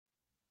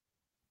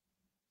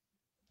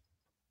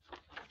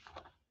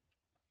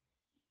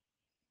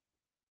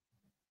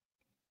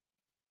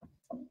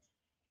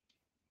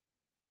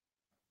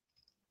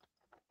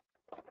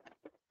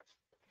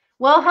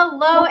Well,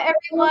 hello,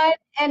 everyone,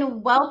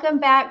 and welcome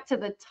back to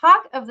the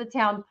Talk of the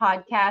Town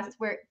podcast,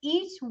 where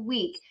each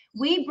week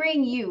we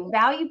bring you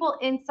valuable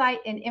insight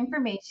and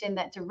information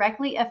that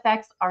directly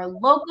affects our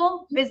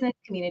local business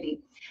community.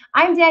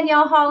 I'm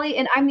Danielle Hawley,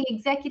 and I'm the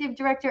executive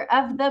director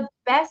of the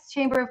best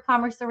chamber of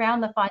commerce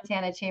around, the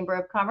Fontana Chamber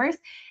of Commerce.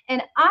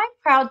 And I'm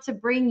proud to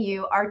bring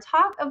you our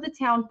Talk of the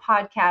Town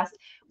podcast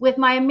with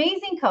my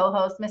amazing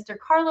co-host, Mr.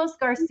 Carlos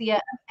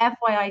Garcia of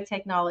FYI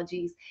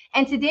Technologies.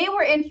 And today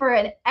we're in for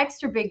an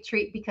extra big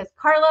treat because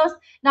Carlos,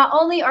 not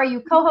only are you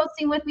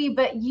co-hosting with me,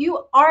 but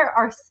you are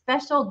our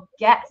special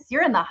guest.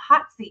 You're in the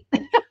hot seat.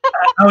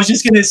 I was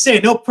just going to say,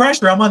 no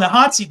pressure. I'm on the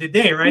hot seat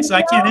today, right? So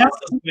I can't ask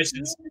those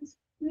questions.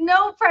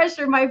 No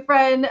pressure, my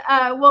friend.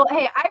 Well,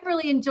 hey, I've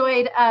really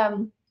enjoyed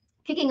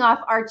kicking off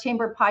our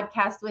chamber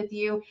podcast with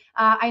you.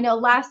 I know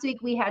last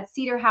week we had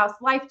Cedar House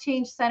Life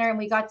Change Center, and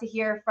we got to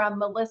hear from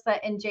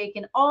Melissa and Jake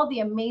and all the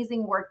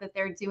amazing work that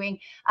they're doing.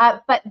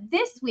 But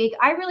this week,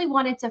 I really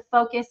wanted to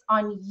focus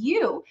on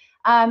you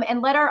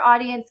and let our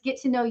audience get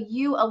to know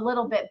you a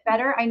little bit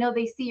better. I know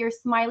they see your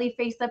smiley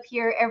face up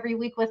here every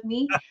week with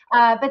me,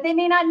 but they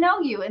may not know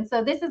you. And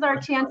so this is our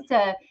chance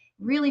to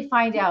really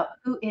find out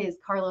who is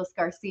Carlos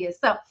Garcia.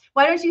 So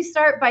why don't you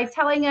start by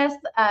telling us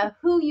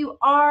who you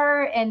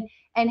are and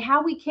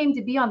how we came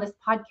to be on this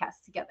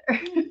podcast together.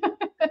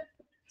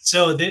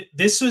 So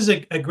this was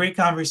a great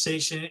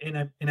conversation,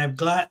 and I'm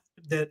glad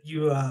that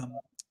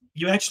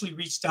you actually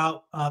reached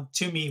out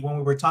to me when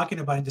we were talking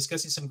about and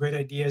discussing some great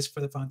ideas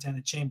for the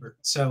Fontana Chamber.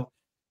 So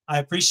I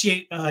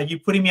appreciate you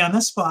putting me on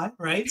the spot,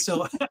 right?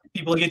 So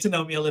people get to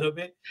know me a little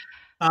bit.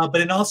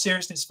 But in all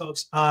seriousness,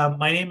 folks,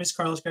 my name is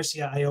Carlos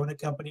Garcia. I own a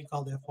company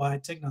called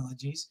FYI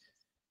Technologies.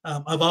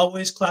 I've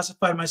always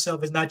classified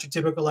myself as not your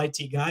typical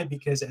IT guy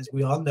because, as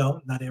we all know,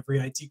 not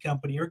every IT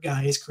company or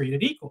guy is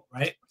created equal,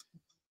 right?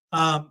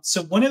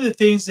 So one of the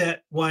things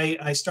that why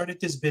I started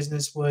this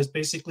business was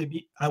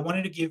basically I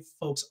wanted to give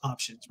folks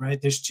options,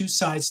 right? There's two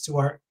sides to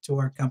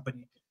our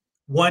company.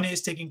 One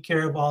is taking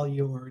care of all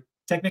your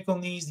technical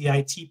needs, the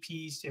IT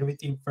piece,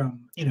 everything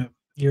from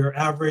your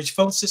average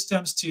phone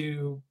systems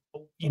to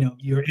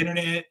your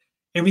internet,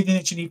 everything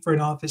that you need for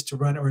an office to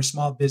run or a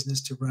small business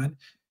to run.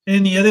 And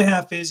then the other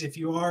half is if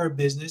you are a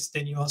business,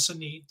 then you also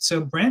need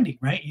some branding,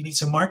 right? You need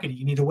some marketing,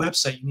 you need a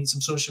website, you need some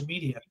social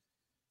media.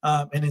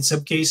 And in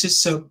some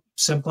cases,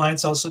 some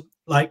clients also,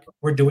 like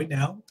we're doing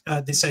now,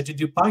 decide to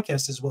do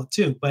podcasts as well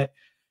too. But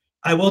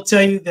I will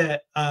tell you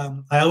that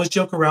I always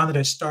joke around that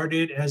I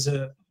started as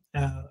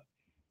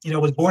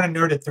was born a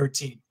nerd at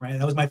 13, right?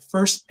 That was my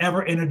first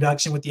ever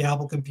introduction with the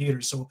Apple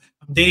computer. So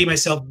I'm dating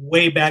myself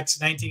way back to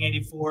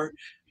 1984,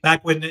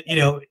 back when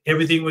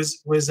everything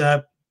was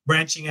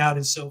branching out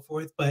and so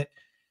forth. But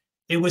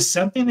it was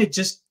something that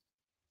just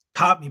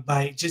caught me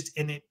by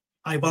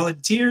I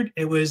volunteered.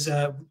 It was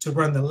to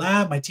run the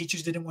lab. My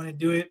teachers didn't want to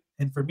do it,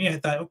 and for me, I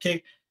thought,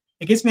 okay,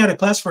 it gets me out of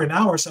class for an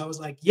hour. So I was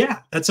like, yeah,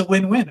 that's a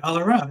win-win all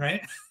around,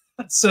 right?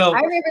 So I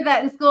remember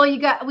that in school.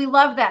 We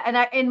love that.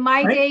 And in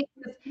my day,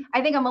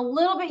 I think I'm a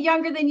little bit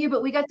younger than you,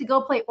 but we got to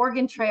go play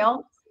Oregon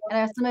Trail.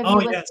 And some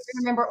of you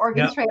remember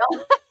Oregon Trail.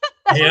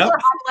 That was our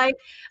highlight.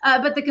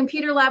 But the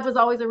computer lab was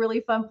always a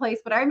really fun place.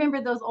 But I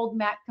remember those old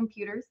Mac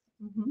computers.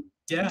 Mm-hmm.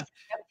 Yeah.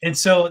 And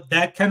so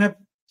that kind of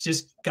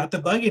just got the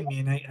bug in me.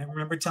 And I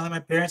remember telling my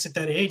parents at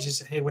that age, I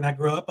said, hey, when I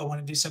grow up, I want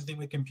to do something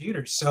with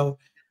computers. So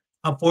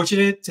I'm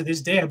fortunate to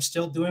this day, I'm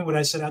still doing what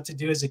I set out to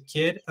do as a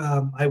kid.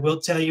 I will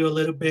tell you a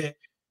little bit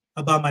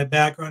about my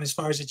background as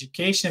far as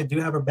education. I do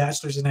have a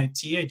bachelor's in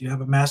IT. I do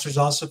have a master's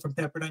also from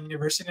Pepperdine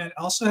University. And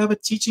I also have a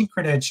teaching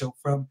credential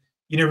from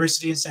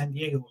University in San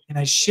Diego. And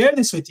I share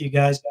this with you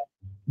guys,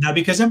 not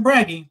because I'm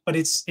bragging, but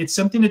it's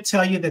something to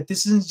tell you that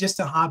this isn't just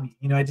a hobby.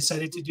 I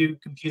decided to do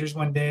computers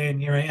one day and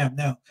here I am.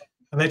 No,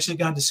 I've actually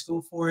gone to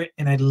school for it.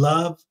 And I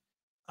love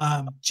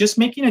just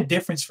making a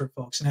difference for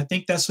folks. And I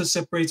think that's what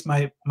separates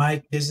my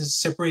business,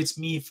 separates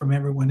me from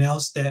everyone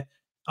else, that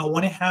I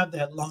want to have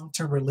that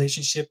long-term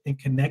relationship and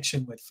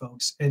connection with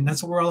folks. And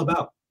that's what we're all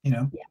about,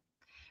 Yeah.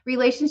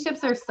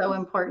 Relationships are so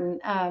important.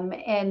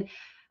 And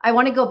I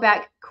want to go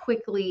back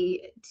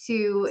quickly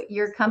to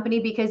your company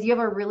because you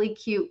have a really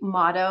cute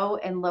motto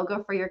and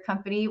logo for your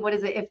company. What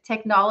is it? If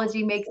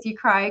technology makes you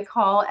cry,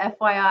 call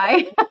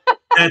FYI.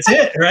 That's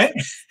it, right?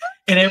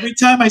 And every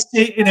time I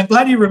say, and I'm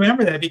glad you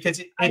remember that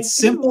because it's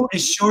simple,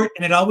 it's short,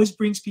 and it always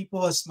brings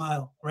people a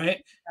smile, right?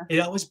 It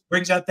always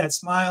brings out that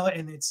smile,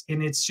 and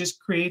it's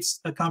just creates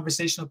a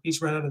conversational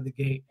piece right out of the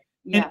gate.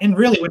 Yeah. And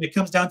really, when it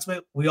comes down to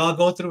it, we all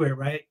go through it,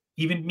 right?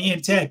 Even me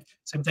and tech.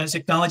 Sometimes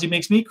technology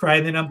makes me cry,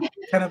 and then I'm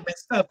kind of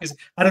messed up because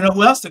I don't know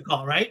who else to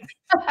call, right?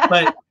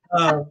 But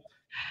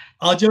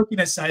all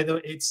joking aside,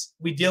 though,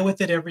 we deal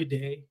with it every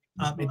day.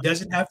 It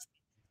doesn't have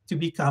to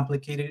be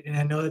complicated, and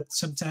I know that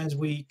sometimes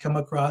we come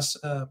across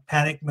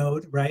panic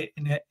mode, right?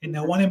 And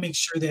I want to make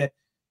sure that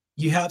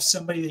you have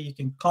somebody that you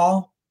can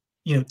call,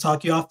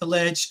 talk you off the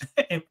ledge,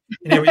 and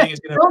everything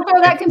is going to. Don't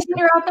throw that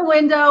computer out the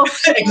window.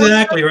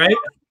 Exactly, right?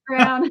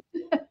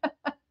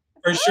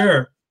 For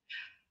sure.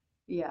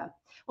 Yeah.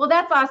 Well,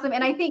 that's awesome.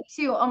 And I think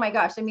too, oh my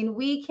gosh, I mean,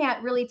 we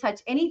can't really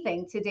touch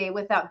anything today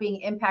without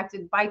being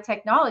impacted by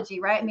technology,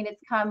 right? I mean,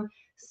 it's come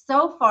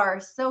so far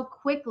so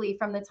quickly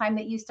from the time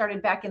that you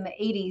started back in the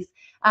 80s.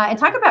 And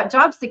talk about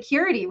job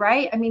security,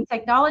 right? I mean,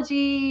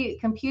 technology,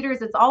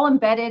 computers, it's all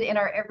embedded in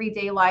our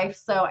everyday life.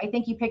 So I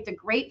think you picked a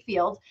great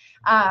field.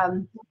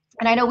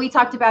 And I know we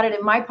talked about it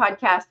in my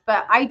podcast,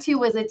 but I too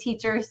was a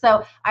teacher.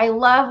 So I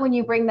love when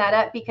you bring that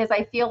up because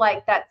I feel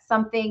like that's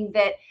something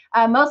that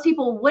most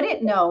people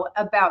wouldn't know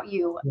about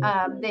you.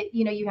 That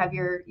you have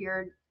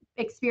your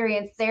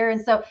experience there.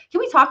 And so, can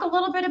we talk a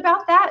little bit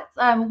about that?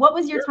 What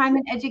was your time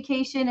in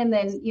education, and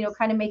then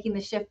kind of making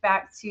the shift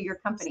back to your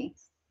company?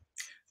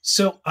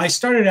 So I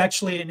started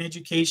actually in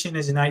education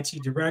as an IT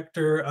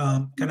director,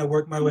 kind of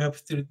worked my way up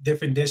through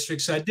different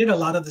districts. So I did a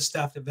lot of the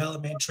staff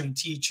development, train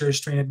teachers,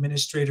 train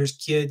administrators,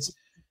 kids.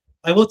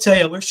 I will tell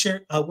you,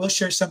 I will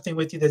share something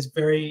with you that's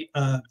very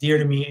dear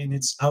to me, and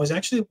it's I was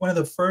actually one of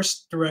the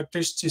first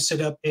directors to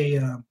set up a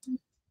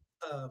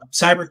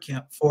cyber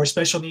camp for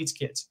special needs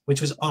kids,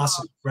 which was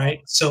awesome, right?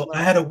 So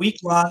I had a week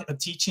long of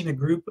teaching a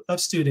group of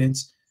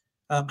students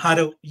how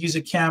to use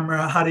a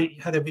camera, how to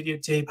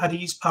videotape, how to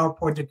use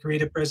PowerPoint to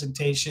create a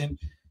presentation,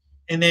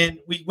 and then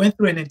we went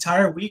through an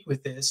entire week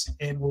with this.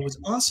 And what was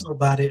awesome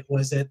about it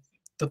was that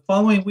the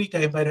following week, I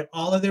invited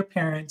all of their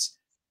parents.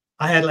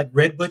 I had like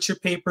red butcher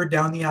paper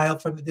down the aisle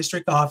from the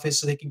district office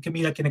so they can come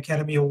be like an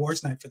Academy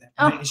Awards night for them,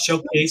 right? Oh, And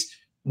showcase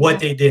yeah, what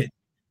they did.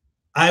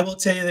 I will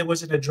tell you there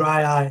wasn't a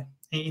dry eye,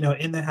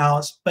 in the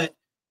house. But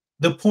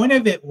the point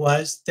of it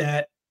was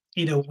that,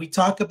 we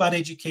talk about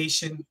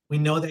education. We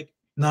know that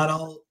not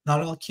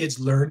all kids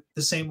learn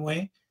the same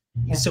way.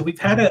 And yeah, so we've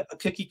had a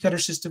cookie cutter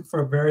system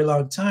for a very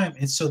long time.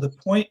 And so the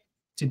point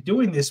to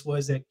doing this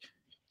was that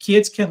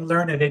kids can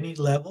learn at any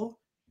level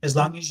as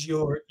long as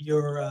you're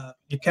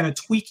kind of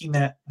tweaking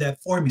that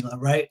formula,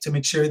 right, to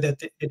make sure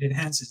that it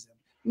enhances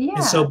them.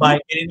 And so yeah. by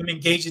getting them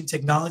engaged in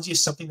technology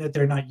is something that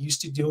they're not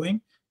used to doing.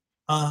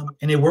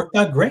 And it worked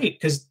out great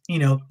because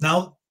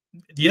now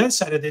the other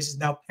side of this is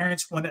now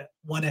parents want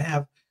to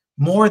have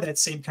more of that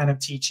same kind of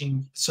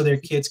teaching so their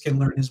kids can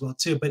learn as well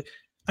too. But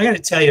I got to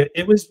tell you,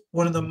 it was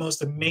one of the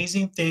most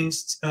amazing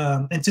things.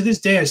 And to this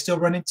day, I still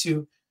run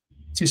into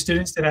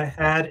students that I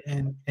had,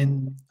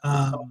 and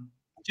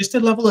just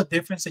the level of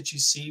difference that you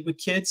see with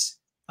kids,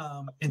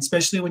 and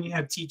especially when you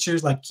have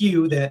teachers like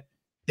you that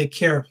they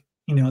care.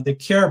 They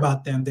care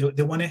about them.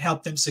 They want to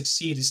help them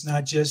succeed. It's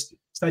not just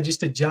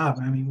a job.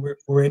 I mean,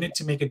 we're in it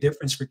to make a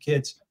difference for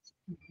kids.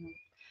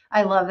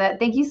 I love that.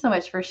 Thank you so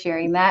much for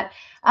sharing that.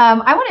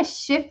 I want to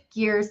shift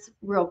gears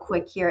real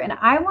quick here, and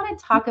I want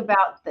to talk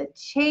about the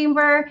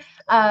chamber.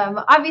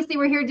 Obviously,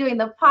 we're here doing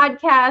the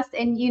podcast,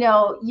 and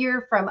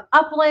you're from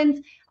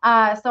Upland,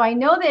 so I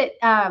know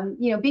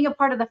that being a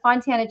part of the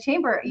Fontana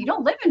Chamber. You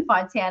don't live in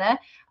Fontana,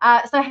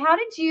 so how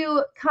did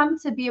you come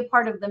to be a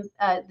part of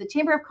the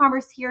Chamber of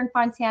Commerce here in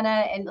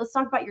Fontana? And let's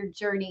talk about your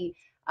journey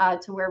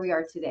to where we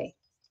are today.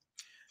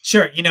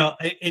 Sure.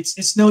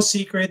 It's no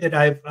secret that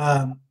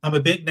I'm a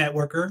big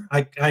networker.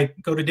 I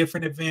go to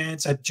different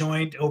events. I've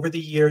joined over the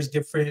years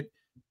different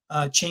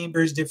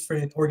chambers,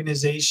 different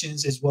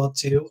organizations as well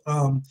too.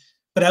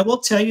 But I will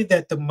tell you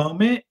that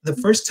the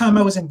first time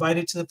I was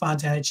invited to the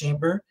Fontana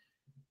Chamber,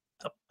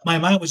 my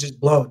mind was just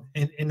blown.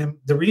 And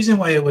the reason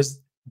why it was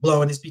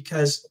blown is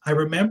because I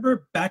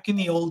remember back in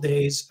the old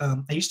days,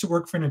 I used to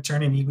work for an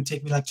attorney, and he would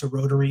take me like to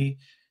Rotary,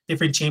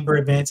 different chamber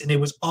events, and it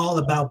was all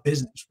about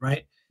business,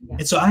 right? Yeah.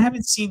 And so I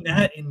haven't seen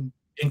that in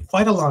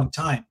quite a long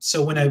time.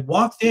 So when I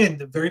walked in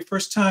the very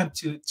first time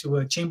to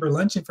a chamber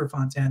luncheon for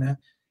Fontana,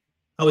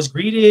 I was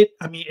greeted.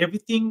 I mean,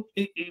 everything,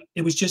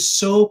 it was just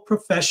so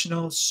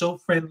professional, so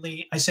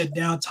friendly. I sat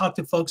down, talked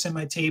to folks at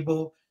my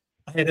table.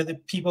 I had other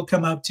people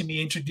come up to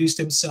me, introduce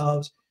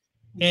themselves.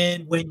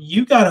 And when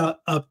you got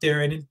up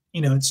there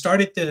and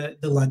started the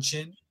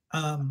luncheon,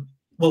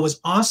 what was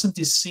awesome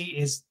to see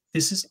is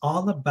this is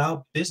all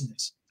about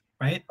business,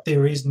 right?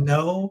 There is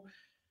no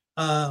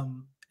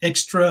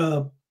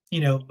extra,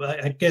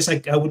 I guess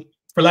I would,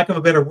 for lack of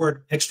a better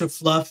word, extra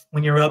fluff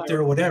when you're up there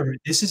or whatever.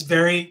 This is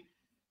very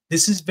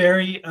business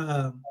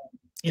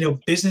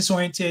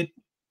oriented,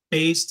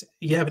 based.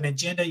 You have an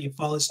agenda, you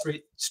follow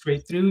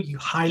straight through, you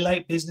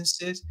highlight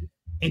businesses.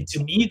 And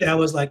to me, that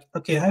was like,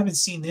 okay, I haven't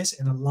seen this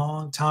in a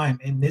long time.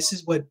 And this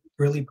is what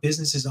really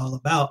business is all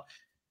about.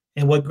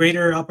 And what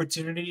greater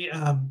opportunity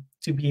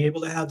to be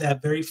able to have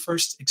that very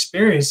first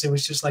experience. It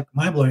was just like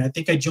mind blowing. I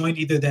think I joined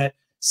either that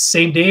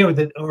same day or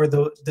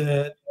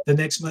the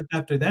next month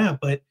after that.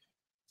 But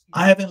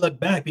I haven't looked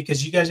back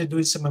because you guys are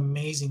doing some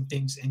amazing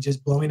things and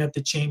just blowing up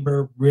the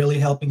chamber, really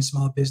helping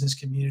small business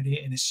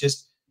community. And it's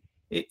just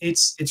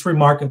it's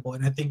remarkable.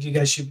 And I think you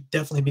guys should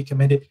definitely be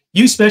commended.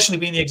 You especially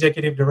being the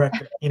executive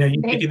director. You're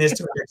taking this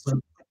to the next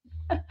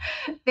level.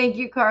 Thank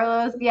you,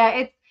 Carlos.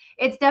 Yeah,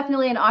 it's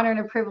definitely an honor and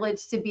a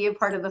privilege to be a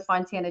part of the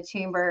Fontana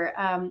Chamber.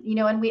 And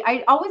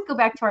I always go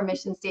back to our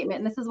mission statement,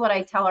 and this is what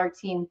I tell our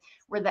team: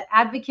 we're the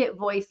advocate,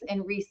 voice,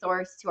 and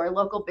resource to our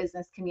local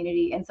business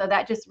community. And so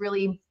that just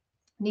really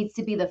needs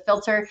to be the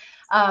filter,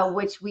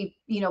 which we,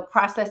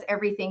 process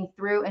everything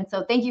through. And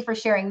so thank you for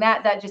sharing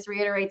that. That just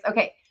reiterates,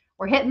 okay,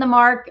 we're hitting the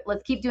mark.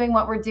 Let's keep doing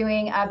what we're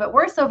doing. But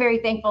we're so very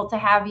thankful to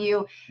have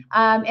you.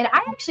 And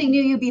I actually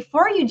knew you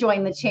before you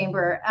joined the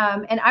chamber.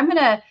 And I'm going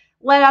to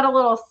let out a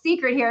little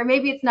secret here.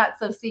 Maybe it's not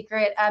so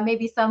secret.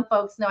 Maybe some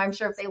folks know. I'm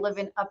sure if they live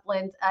in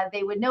Upland,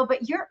 they would know.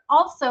 But you're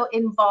also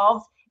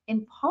involved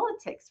in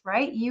politics,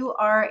 right? You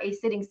are a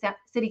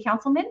city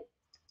councilman.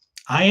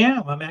 I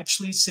am. I'm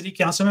actually city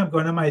councilman. I'm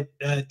going on my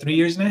 3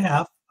 years and a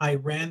half. I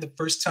ran the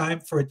first time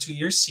for a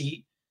 2-year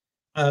seat,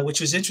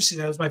 which was interesting.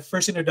 That was my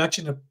first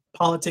introduction to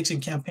politics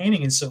and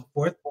campaigning and so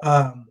forth.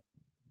 I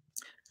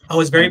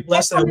was very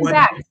blessed that I won.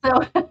 Back, so.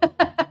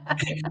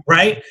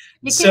 Right.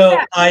 So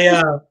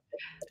I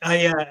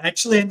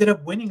actually ended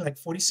up winning like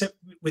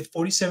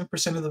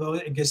 47% of the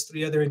vote against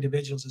 3 other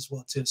individuals as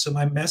well too. So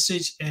my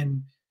message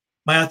and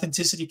my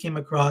authenticity came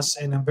across,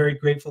 and I'm very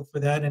grateful for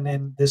that. And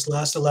then this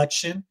last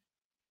election,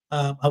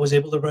 I was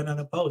able to run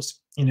unopposed.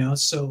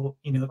 So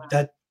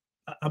that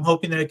I'm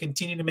hoping that I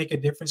continue to make a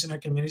difference in our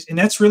communities, and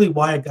that's really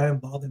why I got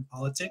involved in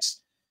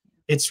politics.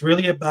 It's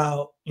really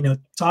about,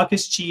 talk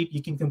is cheap.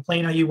 You can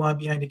complain how you want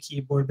behind a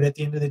keyboard, but at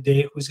the end of the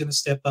day, who's going to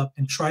step up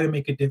and try to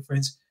make a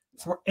difference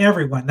for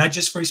everyone, not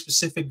just for a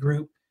specific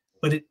group,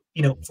 but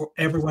for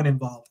everyone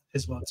involved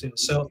as well too.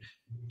 So,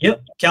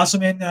 yep,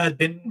 councilman,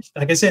 been,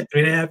 like I said,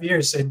 3.5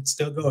 years and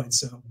still going.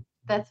 So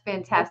that's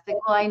fantastic.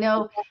 Well, I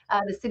know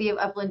the city of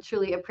Upland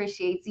truly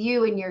appreciates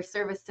you and your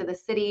service to the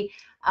city.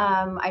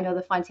 I know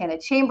the Fontana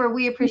Chamber,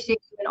 we appreciate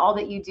you and all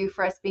that you do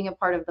for us, being a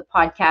part of the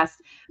podcast,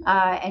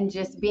 and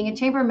just being a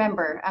chamber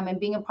member, and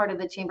being a part of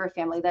the chamber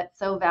family. That's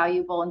so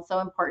valuable and so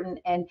important.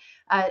 And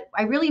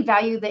I really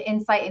value the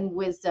insight and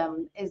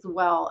wisdom as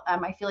well.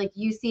 I feel like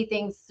you see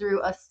things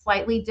through a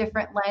slightly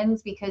different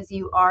lens because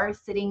you are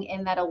sitting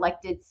in that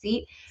elected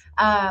seat.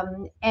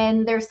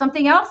 And there's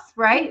something else,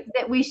 right,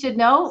 that we should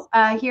know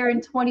here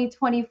in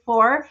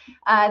 2024,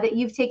 that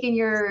you've taken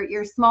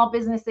your small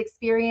business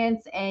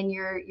experience and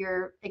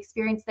your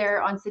experience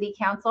there on city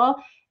council,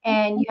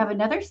 and you have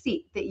another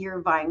seat that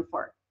you're vying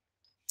for.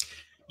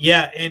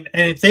 Yeah,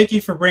 and thank you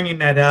for bringing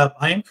that up.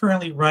 I am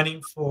currently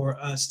running for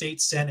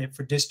state senate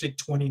for District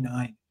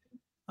 29.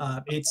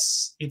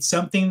 It's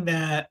something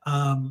that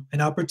an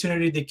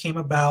opportunity that came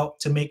about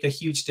to make a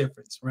huge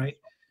difference, right?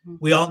 Mm-hmm.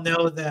 We all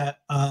know that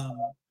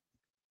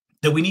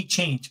that we need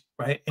change,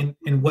 right? And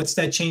what's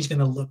that change going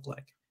to look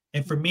like?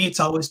 And for me, it's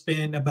always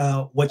been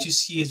about what you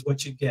see is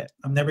what you get.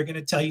 I'm never going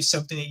to tell you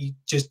something that you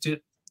just do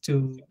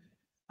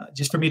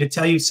just for me to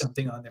tell you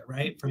something on there,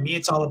 right? For me,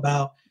 it's all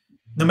about,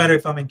 no matter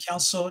if I'm in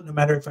council, no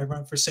matter if I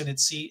run for Senate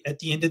seat, at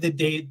the end of the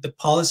day, the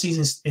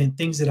policies and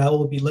things that I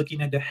will be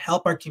looking at to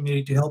help our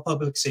community, to help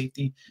public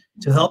safety,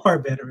 to help our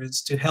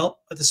veterans, to help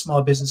the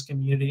small business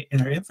community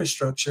and our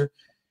infrastructure,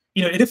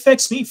 it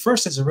affects me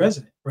first as a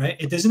resident, right?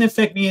 It doesn't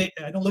affect me.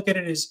 I don't look at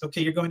it as,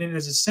 okay, you're going in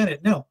as a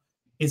Senate. No,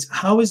 it's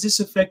how is this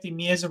affecting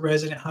me as a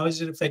resident? How is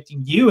it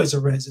affecting you as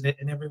a resident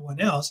and everyone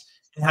else?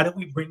 And how do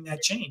we bring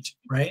that change,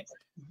 right?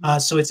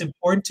 So it's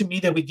important to me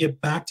that we get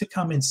back to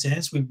common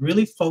sense. We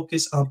really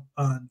focus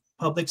on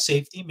public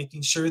safety,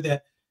 making sure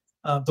that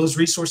those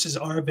resources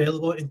are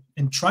available,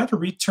 and try to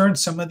return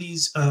some of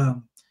these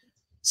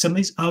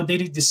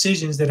outdated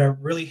decisions that are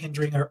really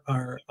hindering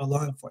our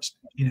law enforcement.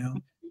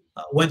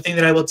 One thing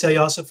that I will tell you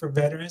also for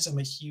veterans, I'm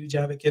a huge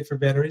advocate for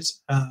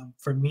veterans.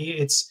 For me,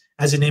 it's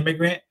as an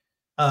immigrant,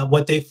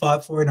 what they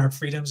fought for and our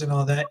freedoms and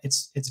all that.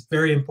 It's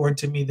very important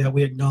to me that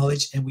we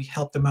acknowledge and we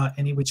help them out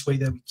any which way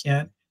that we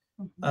can.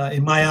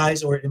 In my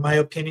eyes, or in my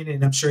opinion,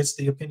 and I'm sure it's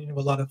the opinion of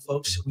a lot of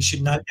folks, we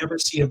should not ever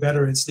see a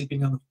veteran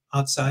sleeping on the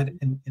outside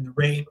in the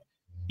rain,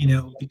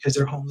 because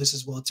they're homeless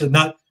as well too.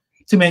 Not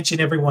to mention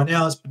everyone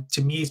else, but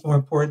to me, it's more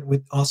important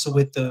with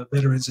the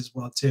veterans as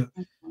well too.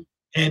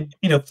 And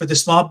for the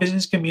small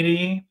business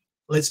community,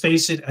 let's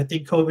face it, I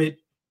think COVID,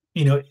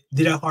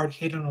 did a hard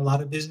hit on a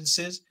lot of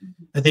businesses.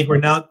 I think we're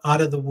now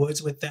out of the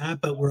woods with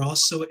that, but we're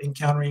also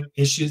encountering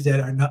issues that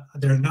are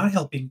not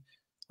helping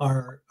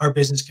our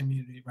business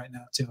community right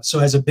now too. So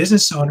as a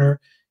business owner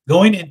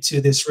going into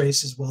this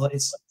race as well,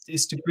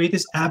 it's to create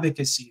this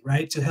advocacy,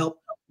 right? To help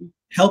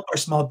our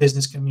small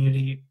business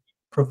community,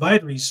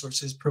 provide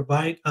resources,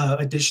 provide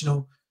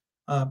additional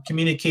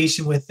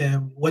communication with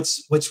them.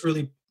 What's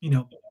really,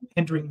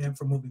 hindering them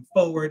from moving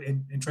forward,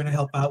 and trying to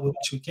help out with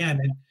what we can.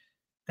 And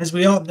as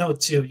we all know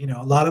too,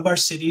 a lot of our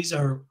cities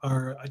are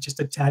just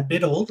a tad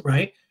bit old,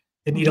 right?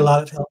 They need a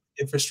lot of help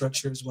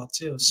infrastructure as well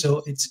too.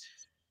 So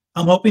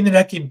I'm hoping that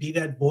I can be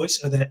that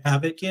voice or that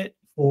advocate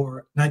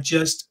for not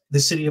just the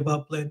city of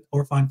Upland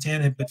or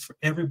Fontana, but for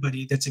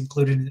everybody that's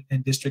included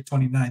in District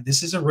 29.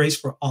 This is a race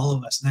for all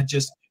of us, not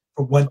just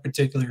for one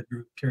particular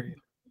group, period.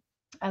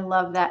 I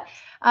love that.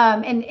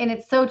 And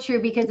it's so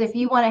true, because if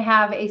you want to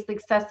have a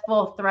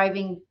successful,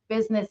 thriving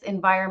business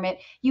environment,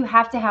 you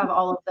have to have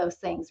all of those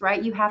things,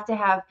 right? You have to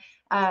have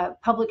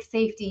public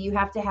safety, you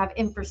have to have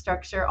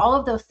infrastructure, all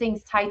of those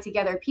things tied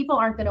together. People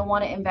aren't going to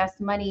want to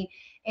invest money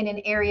in an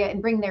area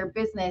and bring their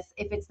business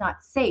if it's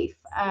not safe,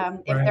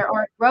 if Right. there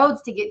aren't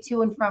roads to get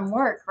to and from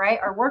work, right?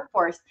 Our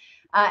workforce.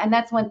 And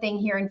that's one thing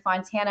here in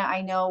Fontana.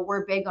 I know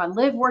we're big on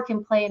live, work,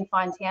 and play in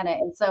Fontana.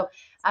 And so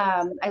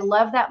I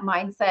love that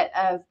mindset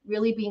of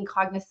really being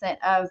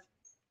cognizant of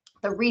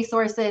the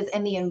resources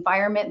and the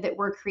environment that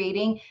we're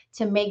creating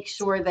to make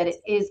sure that it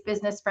is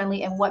business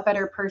friendly. And what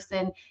better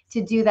person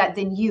to do that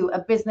than you, a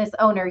business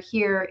owner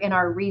here in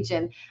our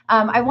region.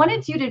 I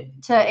wanted you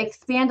to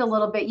expand a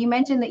little bit. You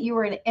mentioned that you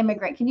were an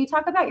immigrant. Can you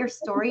talk about your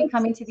story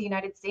coming to the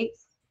United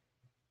States?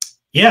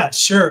 Yeah,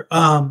 sure.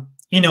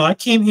 I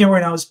came here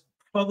when I was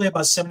probably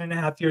about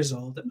 7.5 years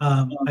old.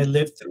 I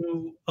lived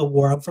through a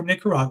war. I'm from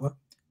Nicaragua,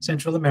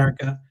 Central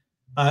America.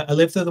 I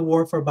lived through the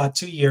war for about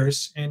 2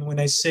 years. And when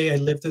I say I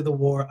lived through the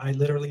war, I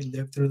literally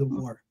lived through the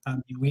war.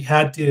 We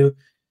had to,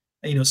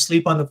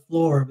 sleep on the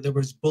floor. There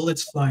was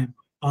bullets flying,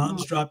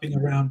 bombs dropping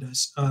around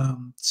us.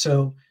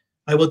 So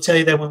I will tell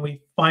you that when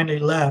we finally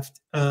left,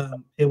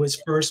 it was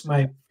first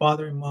my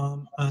father and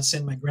mom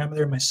sent my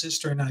grandmother and my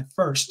sister and I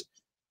first,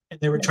 and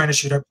they were trying to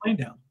shoot our plane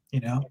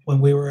down,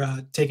 when we were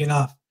taking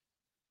off.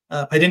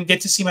 I didn't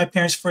get to see my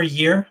parents for a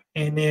year.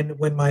 And then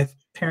when my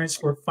parents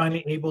were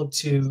finally able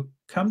to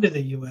come to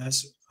the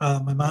US,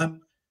 my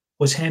mom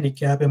was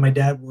handicapped and my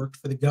dad worked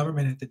for the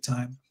government at the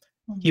time.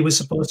 He was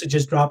supposed to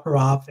just drop her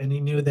off, and he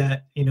knew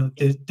that,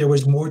 there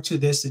was more to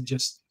this than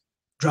just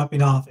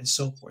dropping off and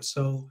so forth.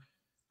 So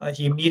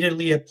he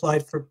immediately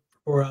applied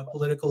for a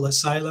political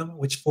asylum,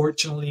 which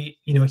fortunately,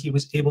 he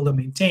was able to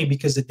maintain,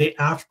 because the day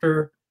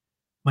after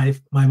my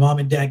mom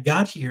and dad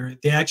got here,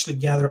 they actually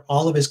gathered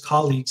all of his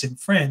colleagues and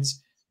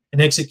friends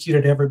and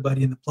executed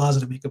everybody in the plaza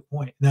to make a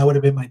point. And that would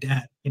have been my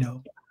dad,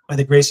 by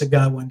the grace of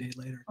God, one day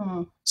later.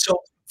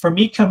 So for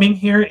me coming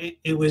here,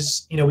 it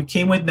was, we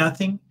came with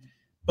nothing,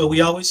 but we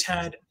always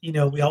had,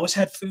 we always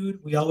had food.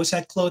 We always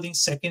had clothing,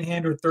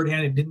 secondhand or third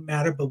hand. It didn't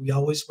matter, but we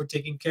always were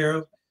taken care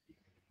of.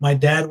 My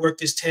dad worked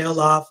his tail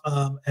off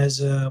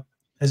as a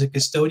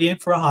custodian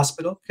for a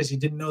hospital because he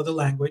didn't know the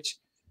language.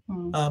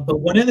 But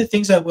one of the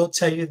things I will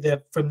tell you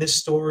that from this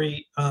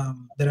story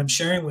that I'm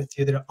sharing with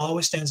you that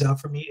always stands out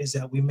for me is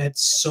that we met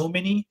so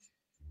many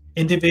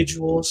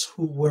individuals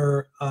who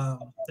were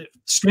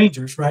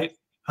strangers, right?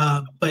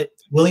 But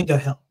willing to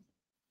help.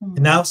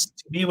 And now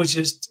to me, it was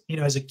just,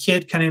 as a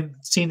kid, kind of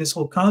seeing this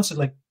whole concept,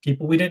 like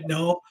people we didn't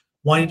know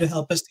wanting to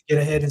help us to get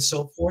ahead and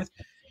so forth.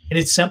 And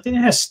it's something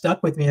that has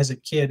stuck with me as a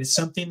kid. It's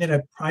something that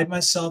I pride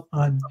myself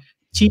on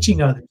teaching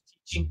others,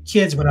 teaching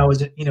kids when I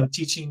was,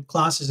 teaching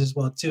classes as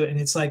well, too. And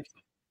it's like,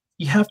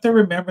 you have to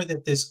remember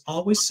that there's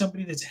always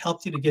somebody that's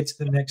helped you to get to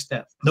the next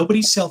step.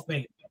 Nobody's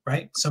self-made,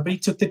 right? Somebody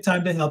took the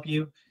time to help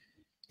you.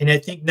 And I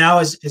think now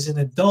as an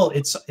adult,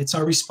 it's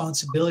our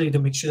responsibility to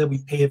make sure that we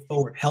pay it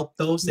forward, help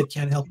those that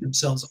can't help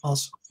themselves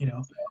also,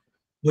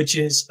 which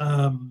is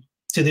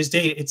to this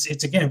day,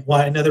 it's again,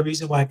 why another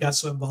reason why I got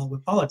so involved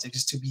with politics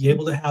is to be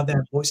able to have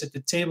that voice at the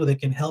table that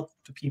can help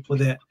the people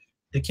that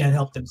can't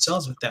help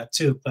themselves with that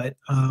too. But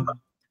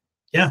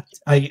yeah,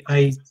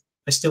 I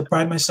still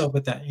pride myself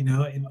with that,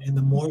 and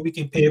the more we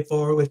can pay it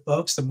forward with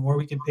folks, the more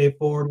we can pay it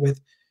forward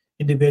with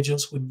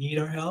individuals who need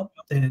our help,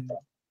 then,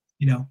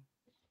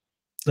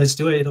 let's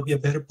do it. It'll be a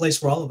better place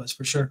for all of us,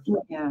 for sure.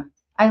 Yeah,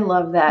 I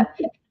love that.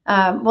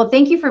 Well,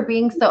 thank you for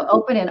being so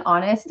open and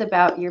honest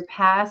about your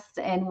past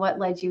and what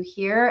led you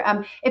here.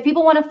 If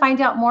people want to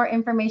find out more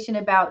information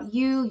about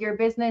you, your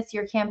business,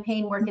 your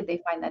campaign, where could they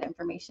find that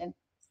information?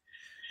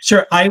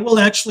 Sure. I will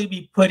actually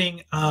be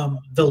putting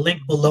the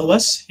link below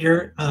us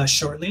here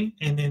shortly,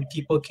 and then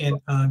people can,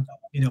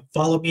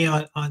 follow me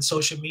on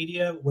social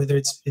media, whether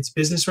it's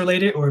business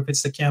related or if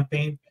it's the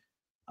campaign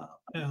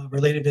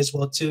related as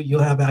well too.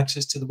 You'll have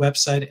access to the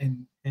website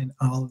and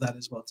all of that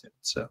as well too.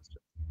 So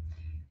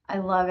I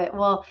love it.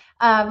 Well,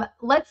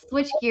 let's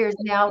switch gears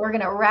now. We're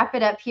going to wrap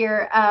it up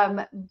here.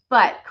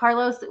 But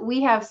Carlos,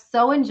 we have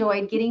so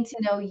enjoyed getting to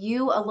know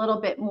you a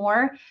little bit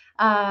more.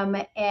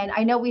 And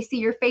I know we see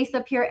your face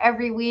up here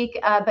every week,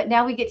 but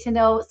now we get to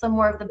know some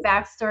more of the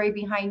backstory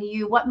behind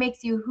you, what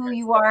makes you who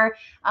you are,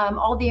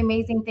 all the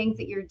amazing things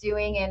that you're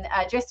doing. And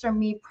just from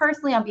me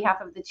personally, on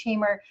behalf of the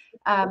Chamber,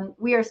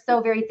 we are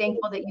so very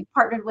thankful that you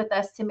partnered with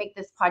us to make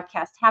this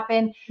podcast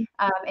happen,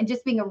 and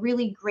just being a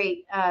really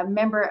great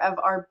member of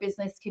our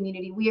business community.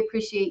 We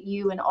appreciate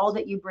you and all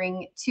that you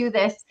bring to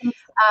this.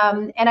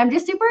 And I'm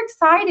just super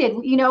excited.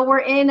 We're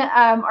in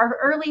our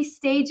early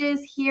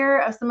stages here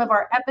of some of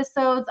our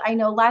episodes. I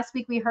know last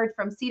week we heard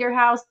from Cedar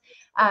House.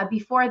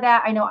 Before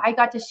that, I know I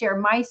got to share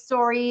my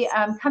story.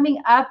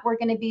 Coming up, we're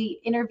going to be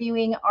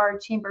interviewing our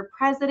chamber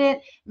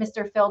president,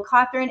 Mr. Phil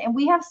Cawthron, and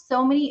we have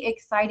so many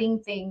exciting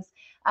things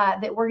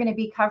that we're going to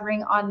be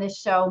covering on this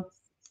show.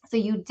 So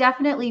you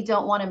definitely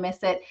don't want to miss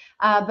it.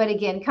 But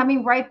again,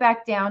 coming right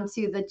back down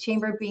to the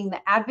Chamber being the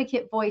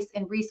advocate, voice,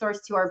 and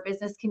resource to our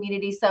business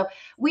community. So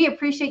we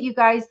appreciate you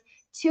guys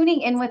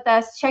tuning in with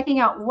us, checking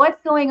out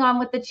what's going on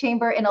with the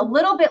Chamber in a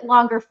little bit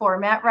longer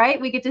format, right?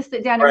 We get to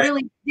sit down and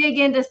really dig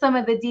into some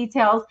of the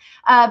details.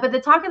 But the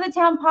Talk of the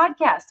Town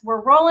podcast,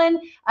 we're rolling.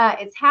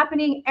 It's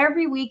happening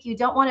every week. You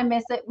don't want to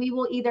miss it. We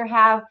will either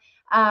have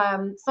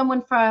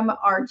someone from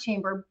our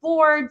chamber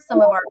board, we're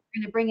going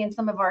to bring in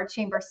some of our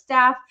chamber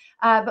staff,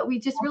 but we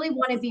just really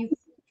want to be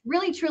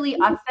really truly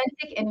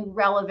authentic and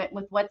relevant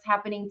with what's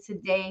happening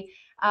today.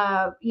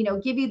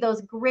 Give you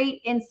those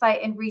great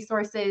insight and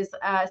resources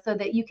so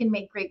that you can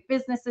make great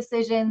business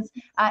decisions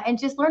and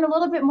just learn a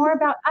little bit more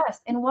about us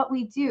and what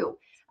we do.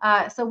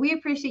 So we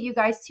appreciate you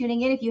guys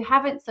tuning in. If you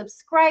haven't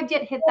subscribed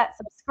yet, hit that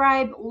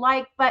subscribe,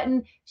 like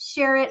button,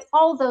 share it,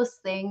 all those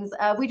things.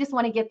 We just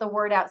want to get the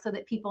word out so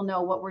that people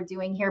know what we're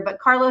doing here. But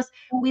Carlos,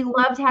 we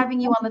loved having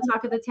you on the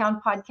Talk of the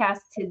Town podcast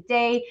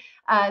today.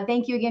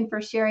 Thank you again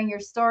for sharing your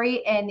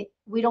story. And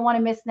we don't want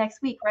to miss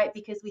next week, right?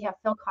 Because we have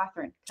Phil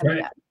Cawthorn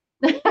coming up.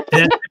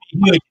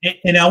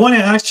 And I want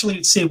to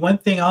actually say one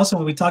thing also.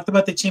 When we talked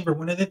about the chamber,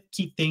 one of the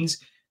key things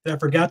that I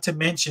forgot to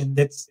mention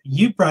that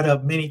you brought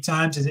up many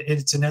times, and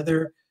it's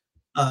another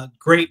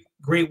great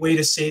way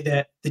to say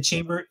that the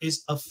chamber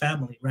is a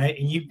family, right?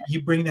 And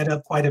you bring that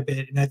up quite a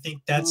bit, and I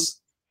think that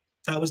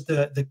was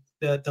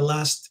the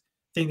last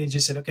thing that you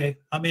just said. Okay,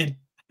 I'm in.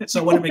 So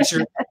I want to make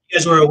sure you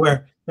guys were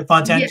aware the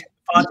Fontana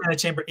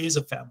Chamber is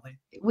a family.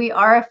 We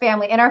are a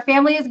family, and our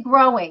family is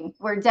growing.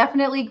 We're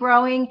definitely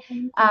growing.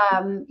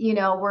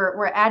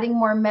 We're adding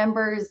more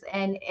members,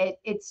 and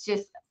it's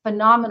just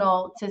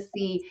phenomenal to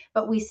see,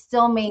 but we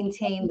still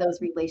maintain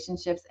those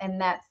relationships, and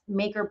that's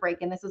make or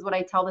break. And this is what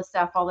I tell the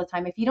staff all the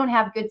time. If you don't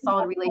have good,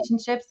 solid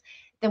relationships,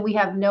 then we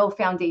have no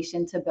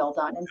foundation to build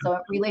on. And so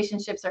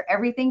relationships are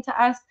everything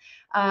to us.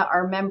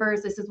 Our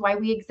members, this is why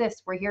we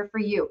exist. We're here for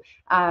you.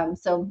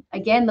 So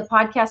again, the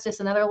podcast is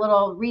another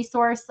little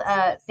resource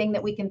thing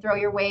that we can throw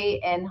your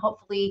way and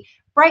hopefully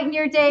brighten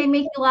your day,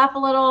 make you laugh a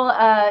little,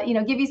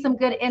 give you some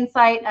good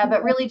insight,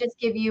 but really just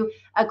give you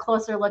a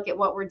closer look at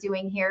what we're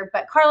doing here.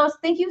 But Carlos,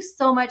 thank you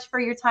so much for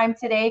your time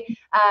today.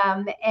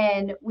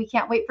 And we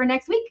can't wait for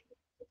next week.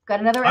 Got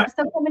another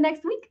episode coming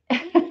next week.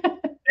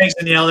 Thanks,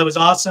 Danielle. It was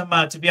awesome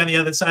to be on the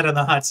other side of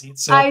the hot seat.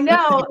 So I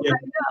know.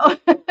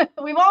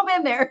 We've all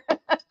been there.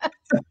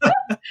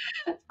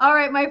 All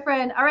right, my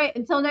friend. All right.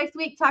 Until next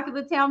week, Talk of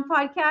the Town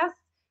podcast.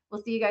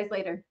 We'll see you guys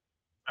later.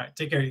 All right.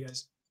 Take care, you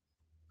guys.